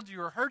pastor failed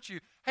you or hurt you.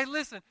 Hey,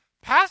 listen,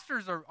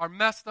 pastors are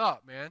messed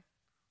up, man.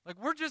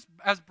 Like, we're just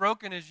as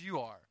broken as you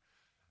are.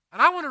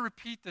 And I want to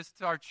repeat this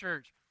to our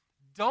church.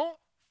 Don't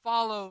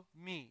follow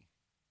me.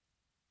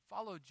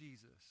 Follow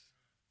Jesus.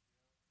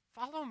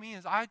 Follow me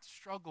as I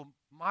struggle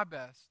my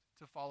best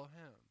to follow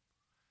him.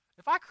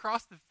 If I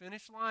cross the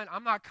finish line,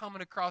 I'm not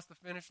coming across the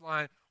finish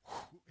line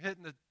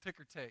hitting the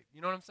ticker tape.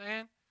 You know what I'm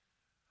saying?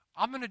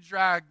 I'm going to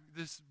drag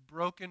this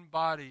broken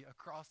body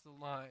across the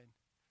line,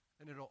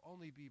 and it'll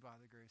only be by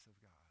the grace of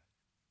God.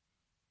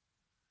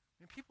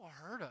 And people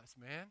hurt us,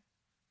 man.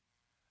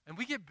 And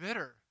we get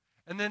bitter.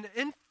 And then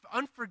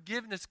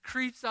unforgiveness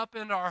creeps up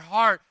into our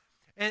heart,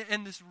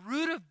 and this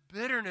root of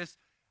bitterness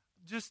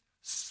just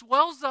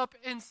swells up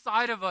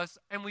inside of us,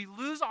 and we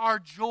lose our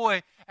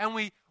joy, and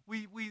we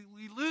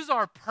lose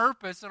our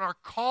purpose and our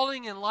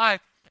calling in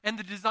life and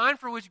the design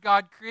for which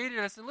God created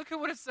us. And look at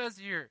what it says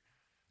here.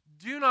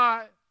 Do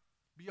not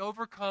be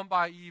overcome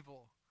by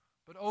evil,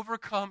 but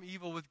overcome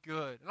evil with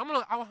good.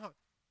 And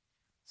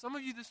some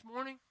of you this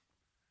morning,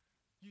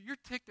 you're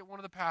ticked at one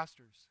of the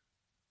pastors.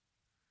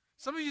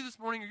 Some of you this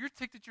morning, you're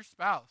ticked at your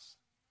spouse.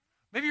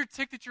 Maybe you're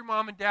ticked at your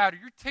mom and dad, or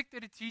you're ticked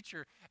at a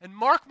teacher. And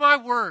mark my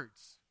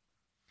words,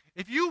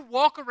 if you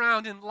walk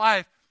around in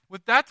life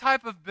with that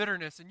type of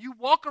bitterness, and you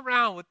walk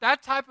around with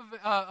that type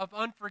of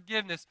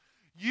unforgiveness,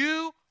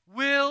 you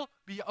will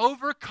be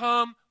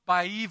overcome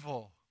by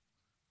evil.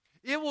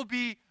 It will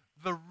be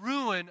the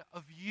ruin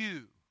of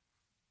you.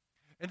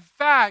 In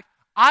fact,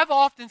 I've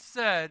often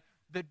said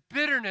that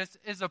bitterness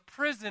is a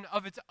prison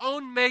of its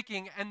own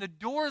making, and the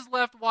door is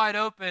left wide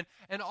open,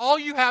 and all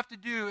you have to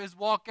do is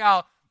walk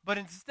out, but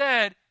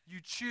instead you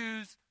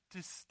choose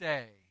to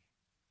stay.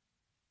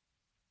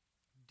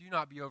 Do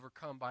not be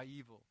overcome by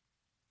evil,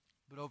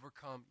 but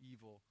overcome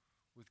evil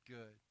with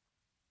good.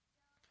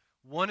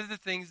 One of the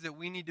things that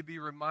we need to be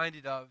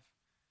reminded of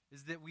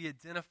is that we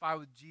identify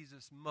with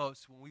Jesus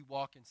most when we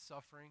walk in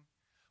suffering,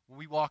 when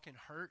we walk in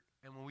hurt,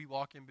 and when we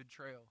walk in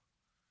betrayal.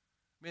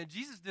 Man,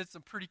 Jesus did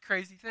some pretty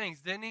crazy things,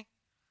 didn't he?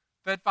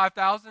 Fed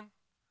 5,000.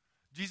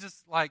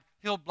 Jesus,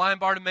 healed blind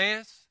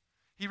Bartimaeus.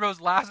 He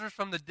rose Lazarus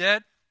from the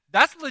dead.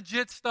 That's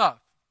legit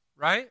stuff,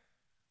 right?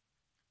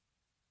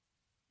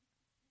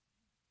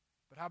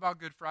 But how about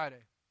Good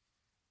Friday?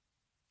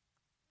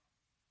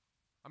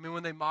 I mean,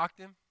 when they mocked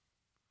him,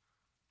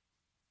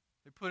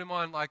 they put him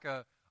on like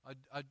a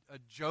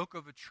joke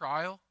of a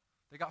trial.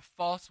 They got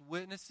false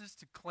witnesses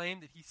to claim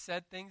that he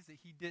said things that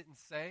he didn't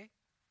say.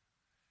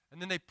 And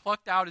then they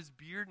plucked out his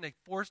beard and they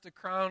forced a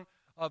crown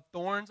of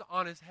thorns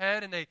on his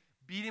head and they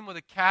beat him with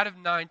a cat of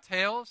 9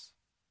 tails.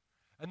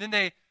 And then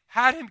they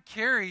had him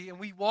carry, and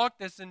we walked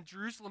this in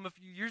Jerusalem a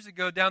few years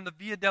ago down the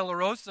Via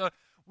Dolorosa.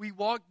 We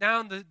walked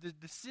down the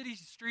city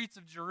streets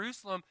of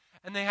Jerusalem,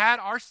 and they had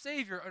our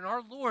Savior and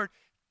our Lord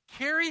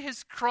carry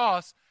his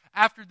cross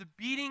after the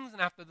beatings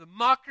and after the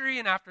mockery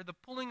and after the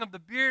pulling of the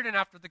beard and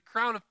after the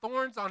crown of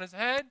thorns on his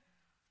head.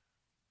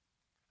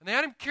 And they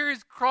had him carry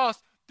his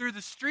cross through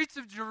the streets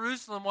of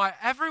Jerusalem while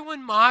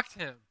everyone mocked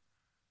him.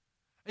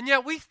 And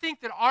yet we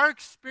think that our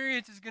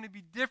experience is going to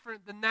be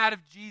different than that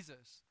of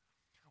Jesus.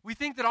 We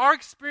think that our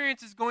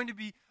experience is going to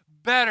be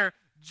better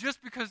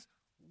just because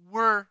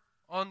we're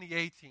on the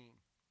A team.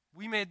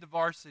 We made the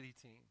varsity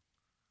team.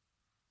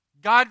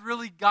 God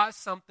really got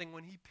something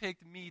when he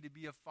picked me to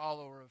be a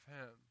follower of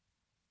him.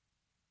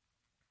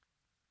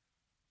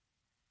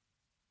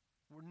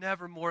 We're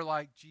never more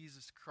like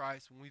Jesus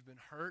Christ when we've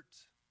been hurt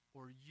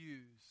or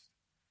used.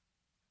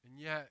 And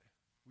yet,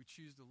 we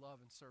choose to love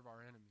and serve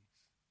our enemies.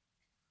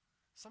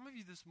 Some of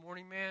you this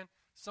morning, man,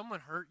 someone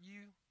hurt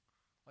you.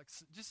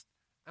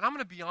 And I'm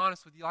going to be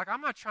honest with you. I'm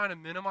not trying to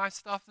minimize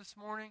stuff this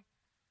morning.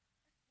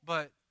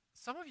 But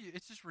some of you,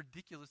 it's just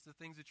ridiculous the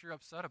things that you're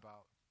upset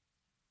about.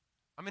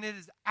 I mean, it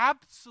is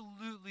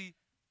absolutely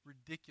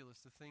ridiculous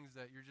the things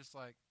that you're just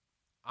like,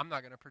 I'm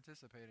not going to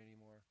participate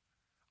anymore.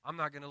 I'm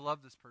not going to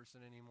love this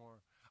person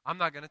anymore. I'm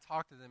not going to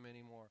talk to them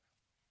anymore.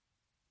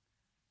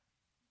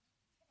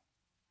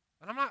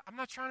 And I'm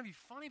not trying to be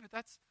funny, but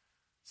that's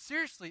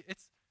seriously,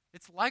 it's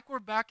like we're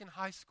back in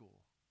high school.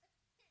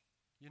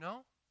 You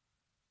know?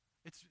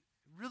 It's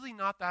really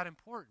not that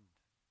important.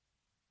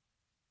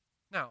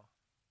 Now,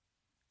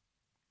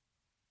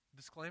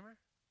 disclaimer,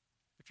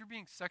 if you're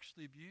being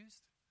sexually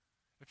abused,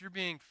 if you're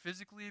being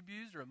physically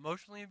abused or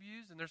emotionally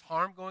abused and there's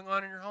harm going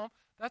on in your home,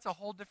 that's a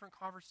whole different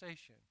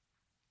conversation.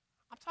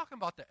 I'm talking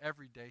about the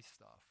everyday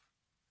stuff.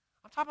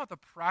 I'm talking about the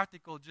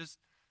practical, just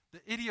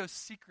the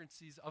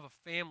idiosyncrasies of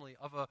a family,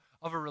 of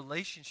a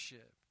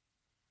relationship,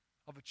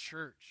 of a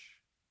church.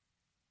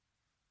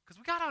 Because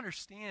we got to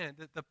understand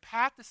that the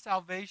path to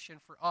salvation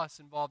for us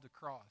involved a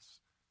cross.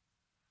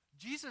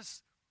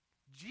 Jesus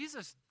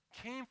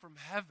came from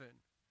heaven.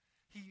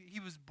 He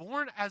was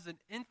born as an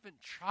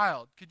infant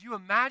child. Could you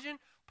imagine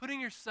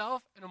putting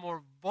yourself in a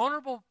more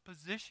vulnerable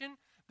position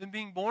than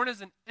being born as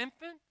an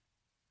infant?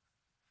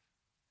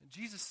 And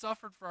Jesus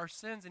suffered for our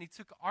sins, and he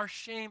took our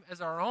shame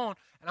as our own.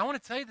 And I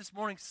want to tell you this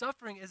morning,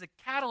 suffering is a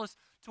catalyst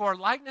to our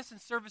likeness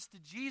and service to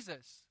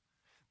Jesus.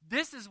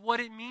 This is what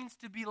it means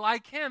to be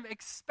like him,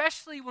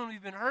 especially when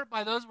we've been hurt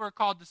by those we're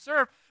called to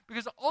serve,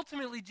 because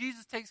ultimately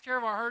Jesus takes care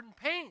of our hurt and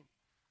pain.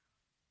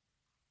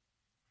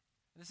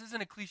 This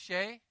isn't a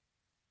cliche.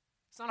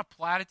 It's not a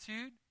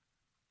platitude,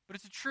 but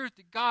it's a truth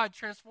that God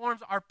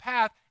transforms our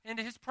path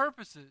into his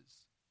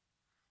purposes.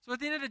 So at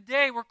the end of the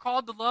day, we're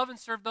called to love and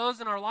serve those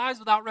in our lives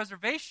without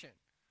reservation.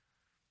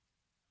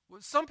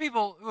 Some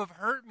people who have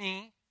hurt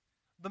me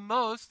the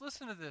most,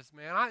 listen to this,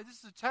 man. This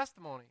is a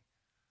testimony.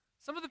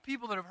 Some of the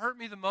people that have hurt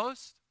me the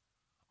most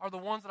are the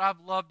ones that I've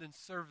loved and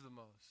served the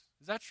most.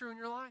 Is that true in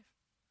your life?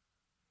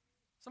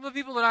 Some of the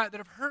people that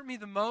have hurt me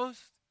the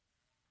most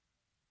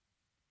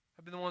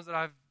have been the ones that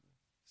I've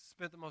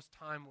spent the most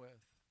time with.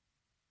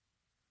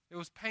 It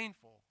was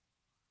painful,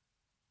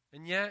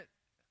 and yet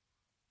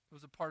it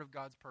was a part of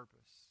God's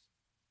purpose.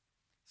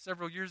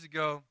 Several years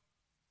ago,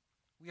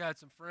 we had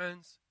some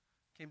friends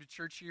came to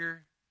church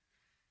here,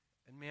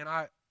 and man,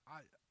 I've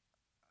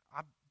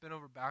been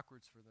over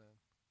backwards for them.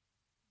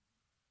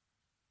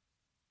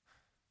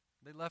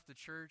 They left the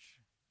church,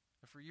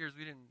 and for years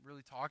we didn't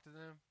really talk to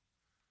them,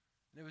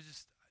 and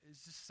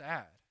it's just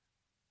sad,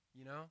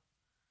 you know.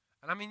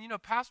 And I mean, you know,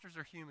 pastors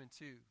are human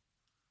too.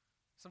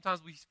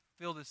 Sometimes we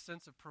feel this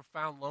sense of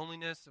profound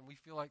loneliness, and we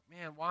feel like,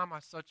 man, why am I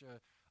such a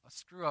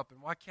screw-up,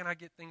 and why can't I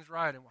get things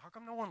right, and how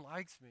come no one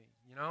likes me,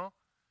 you know?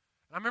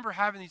 And I remember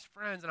having these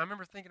friends, and I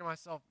remember thinking to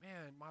myself,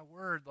 man, my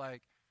word,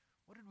 like,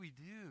 what did we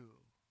do?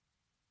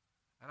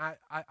 And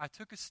I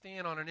took a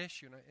stand on an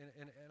issue,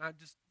 and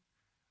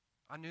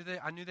I knew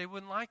they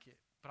wouldn't like it,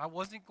 but I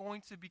wasn't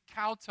going to be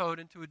kowtowed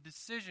into a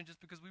decision just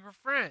because we were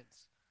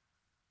friends.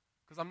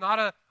 Because I'm not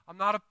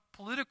a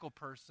political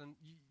person.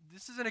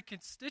 This isn't a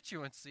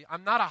constituency.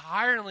 I'm not a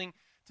hireling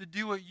to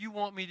do what you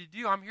want me to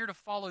do. I'm here to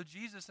follow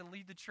Jesus and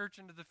lead the church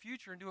into the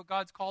future and do what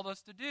God's called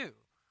us to do.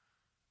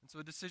 And so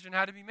a decision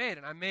had to be made,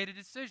 and I made a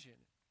decision.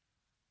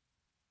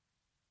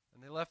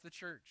 And they left the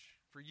church.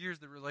 For years,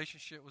 the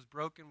relationship was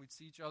broken. We'd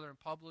see each other in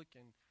public,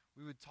 and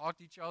we would talk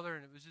to each other,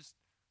 and it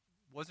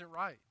wasn't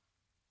right.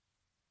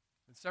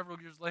 And several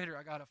years later,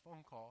 I got a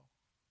phone call.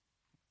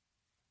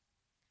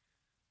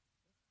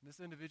 And this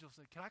individual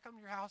said, "Can I come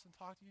to your house and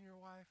talk to you and your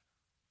wife?"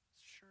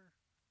 Sure.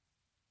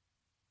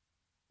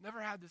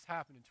 Never had this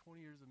happen in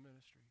 20 years of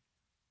ministry.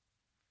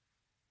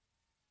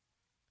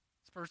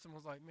 This person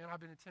was like, man, I've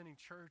been attending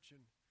church,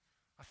 and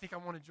I think I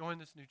want to join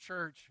this new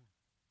church.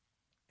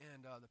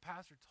 And the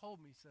pastor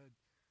told me, he said,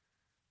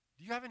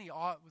 do you have any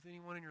ought with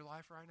anyone in your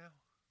life right now?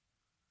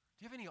 Do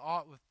you have any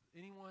ought with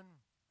anyone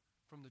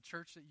from the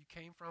church that you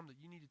came from that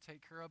you need to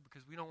take care of,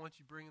 because we don't want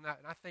you bringing that?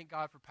 And I thank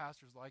God for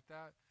pastors like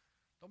that.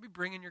 Don't be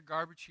bringing your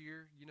garbage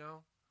here, you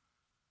know.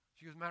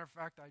 She goes, matter of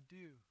fact, I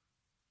do.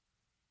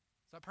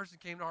 So that person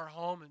came to our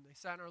home, and they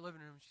sat in our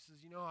living room, and she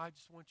says, you know, I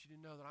just want you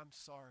to know that I'm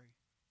sorry.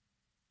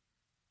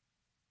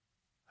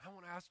 I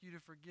want to ask you to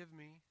forgive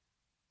me.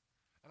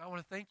 And I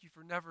want to thank you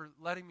for never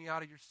letting me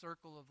out of your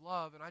circle of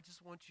love. And I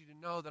just want you to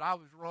know that I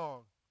was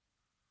wrong.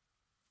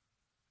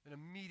 And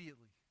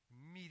immediately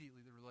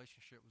the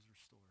relationship was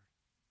restored.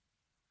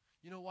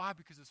 You know why?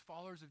 Because as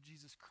followers of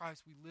Jesus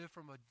Christ, we live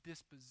from a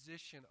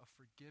disposition of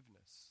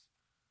forgiveness.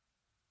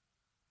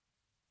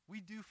 We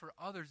do for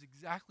others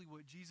exactly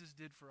what Jesus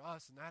did for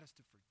us, and that is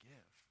to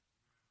forgive.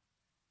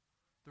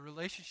 The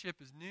relationship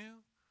is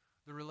new.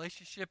 The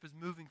relationship is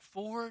moving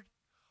forward,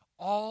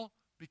 all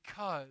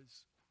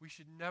because we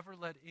should never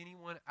let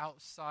anyone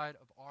outside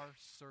of our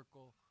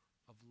circle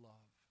of love.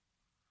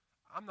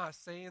 I'm not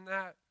saying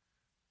that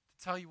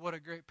to tell you what a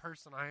great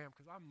person I am,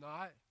 because I'm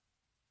not.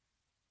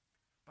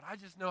 But I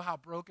just know how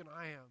broken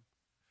I am.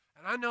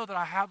 And I know that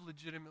I have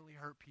legitimately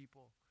hurt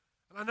people.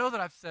 And I know that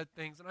I've said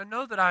things. And I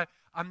know that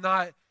I'm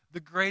not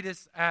the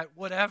greatest at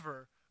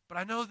whatever. But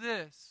I know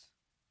this,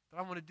 that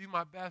I want to do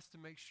my best to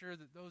make sure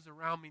that those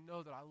around me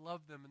know that I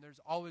love them, and there's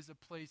always a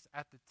place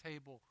at the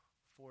table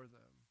for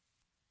them.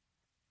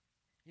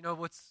 You know,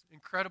 what's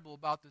incredible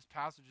about this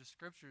passage of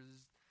Scripture is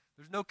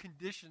there's no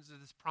conditions to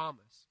this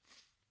promise.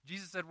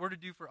 Jesus said we're to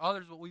do for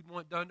others what we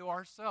want done to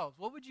ourselves.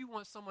 What would you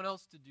want someone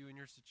else to do in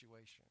your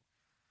situation?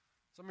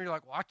 Some of you are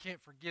like, well, I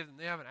can't forgive them.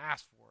 They haven't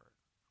asked for it.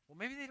 Well,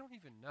 maybe they don't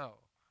even know.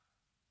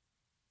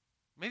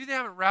 Maybe they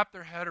haven't wrapped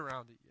their head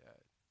around it yet.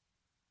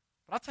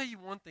 But I'll tell you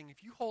one thing.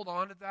 If you hold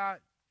on to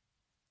that,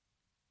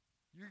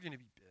 you're going to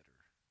be bitter.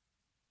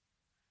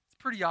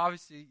 Pretty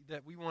obviously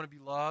that we want to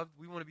be loved,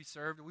 we want to be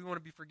served, and we want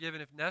to be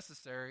forgiven if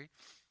necessary.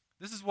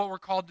 This is what we're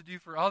called to do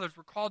for others.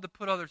 We're called to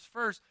put others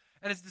first.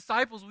 And as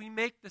disciples, we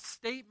make the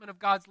statement of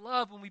God's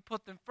love when we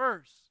put them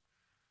first.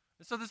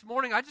 And so this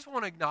morning, I just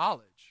want to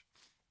acknowledge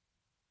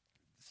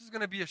this is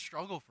going to be a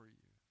struggle for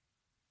you.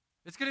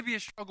 It's going to be a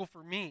struggle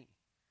for me.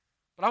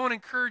 But I want to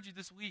encourage you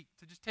this week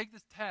to just take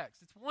this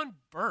text. It's one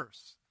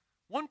verse,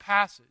 one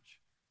passage.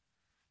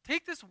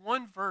 Take this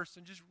one verse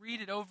and just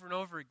read it over and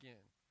over again.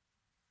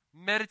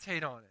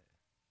 Meditate on it.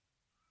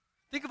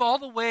 Think of all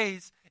the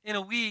ways in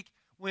a week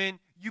when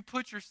you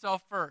put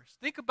yourself first.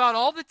 Think about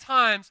all the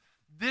times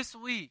this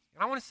week.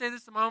 And I want to say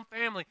this to my own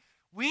family.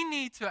 We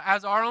need to,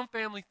 as our own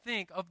family,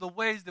 think of the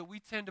ways that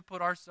we tend to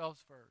put ourselves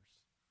first.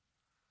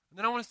 And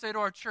then I want to say to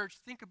our church,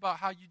 think about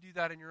how you do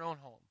that in your own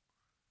home.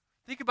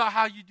 Think about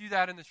how you do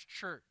that in this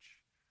church.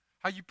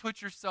 How you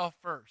put yourself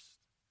first.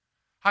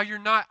 How you're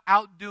not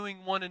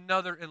outdoing one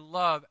another in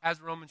love, as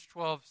Romans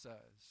 12 says.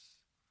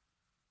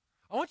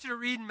 I want you to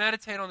read and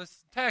meditate on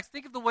this text.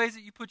 Think of the ways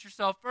that you put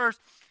yourself first.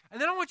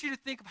 And then I want you to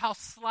think of how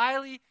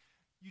slyly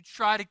you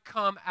try to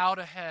come out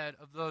ahead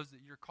of those that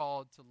you're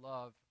called to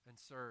love and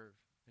serve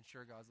and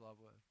share God's love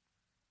with.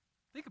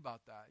 Think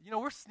about that. You know,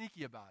 we're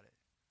sneaky about it.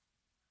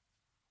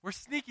 We're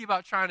sneaky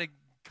about trying to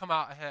come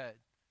out ahead,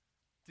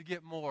 to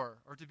get more,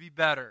 or to be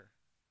better.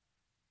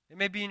 It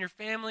may be in your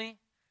family.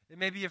 It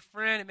may be a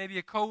friend. It may be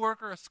a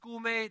coworker, a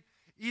schoolmate.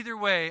 Either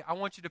way, I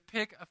want you to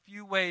pick a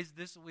few ways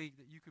this week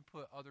that you could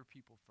put other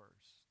people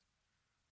first.